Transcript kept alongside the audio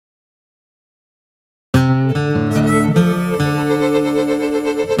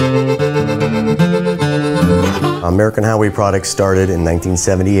American Highway Products started in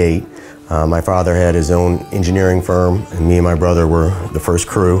 1978. My father had his own engineering firm, and me and my brother were the first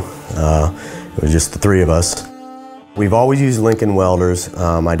crew. It was just the three of us. We've always used Lincoln welders.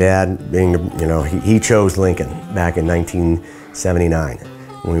 My dad, being, he chose Lincoln back in 1979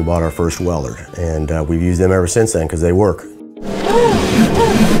 when we bought our first welder, and we've used them ever since then because they work.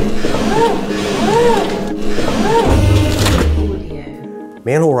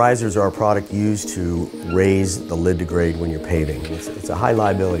 Manhole risers are a product used to raise the lid to grade when you're paving. It's a high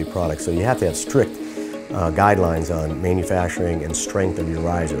liability product, so you have to have strict guidelines on manufacturing and strength of your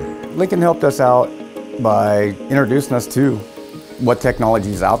riser. Lincoln helped us out by introducing us to what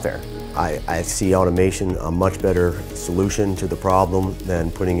technology is out there. I see automation a much better solution to the problem than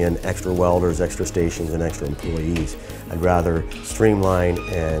putting in extra welders, extra stations, and extra employees. I'd rather streamline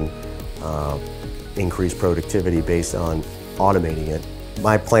and increase productivity based on automating it.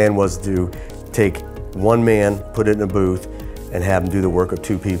 My plan was to take one man, put it in a booth, and have him do the work of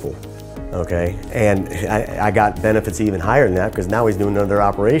two people, okay? And I got benefits even higher than that because now he's doing another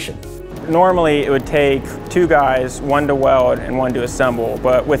operation. Normally it would take two guys, one to weld and one to assemble,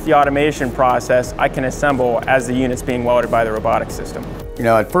 but with the automation process, I can assemble as the unit's being welded by the robotic system. You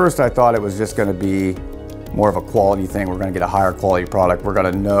know, at first I thought it was just going to be more of a quality thing. We're going to get a higher quality product. We're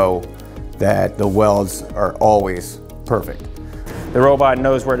going to know that the welds are always perfect. The robot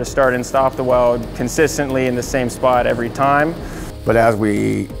knows where to start and stop the weld consistently in the same spot every time. But as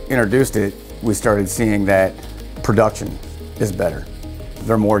we introduced it, we started seeing that production is better.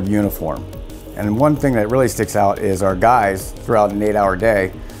 They're more uniform. And one thing that really sticks out is our guys throughout an 8-hour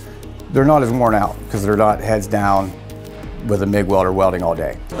day, they're not as worn out because they're not heads down with a MIG welder welding all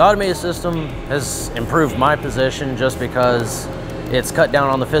day. The automated system has improved my position just because it's cut down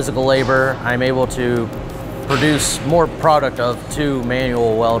on the physical labor. I'm able to produce more product of two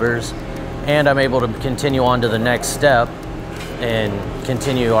manual welders, and I'm able to continue on to the next step and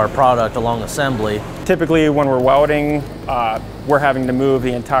continue our product along assembly. Typically when we're welding, we're having to move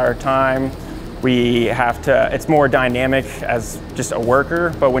the entire time. It's more dynamic as just a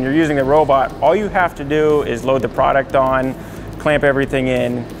worker, but when you're using the robot, all you have to do is load the product on, clamp everything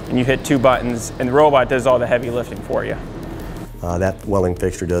in, and you hit two buttons, and the robot does all the heavy lifting for you. That welding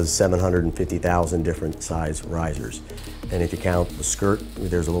fixture does 750,000 different size risers. And if you count the skirt,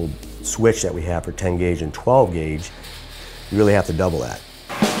 there's a little switch that we have for 10 gauge and 12 gauge. You really have to double that.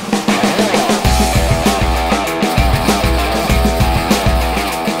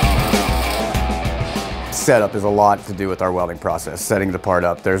 Setup is a lot to do with our welding process, setting the part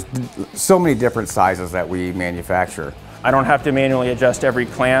up. There's so many different sizes that we manufacture. I don't have to manually adjust every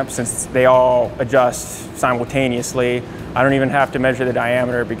clamp since they all adjust simultaneously. I don't even have to measure the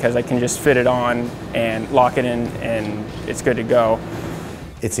diameter because I can just fit it on and lock it in and it's good to go.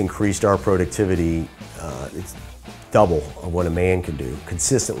 It's increased our productivity. It's double of what a man can do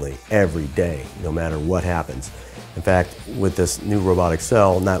consistently every day, no matter what happens. In fact, with this new robotic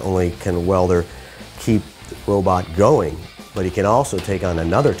cell, not only can a welder keep the robot going, but he can also take on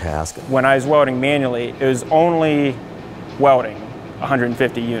another task. When I was welding manually, it was only welding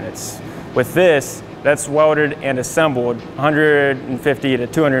 150 units. With this, that's welded and assembled 150 to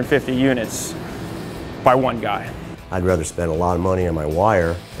 250 units by one guy. I'd rather spend a lot of money on my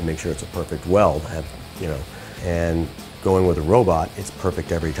wire and make sure it's a perfect weld, and going with a robot, it's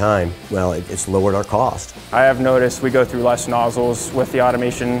perfect every time. Well, it's lowered our cost. I have noticed we go through less nozzles with the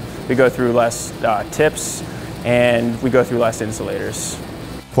automation, we go through less tips, and we go through less insulators.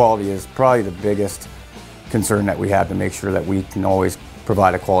 Quality is probably the biggest concern that we have, to make sure that we can always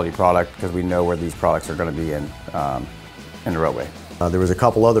provide a quality product because we know where these products are going to be in the roadway. There was a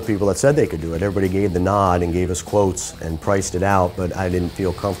couple other people that said they could do it. Everybody gave the nod and gave us quotes and priced it out, but I didn't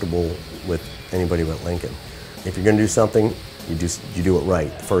feel comfortable with anybody but Lincoln. If you're going to do something, you do it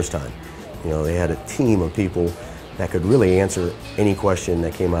right the first time. They had a team of people that could really answer any question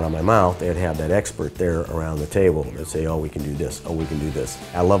that came out of my mouth. They'd have that expert there around the table. They'd say, oh, we can do this, oh, we can do this.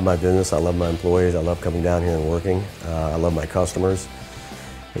 I love my business, I love my employees, I love coming down here and working. I love my customers.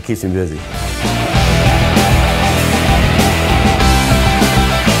 It keeps me busy.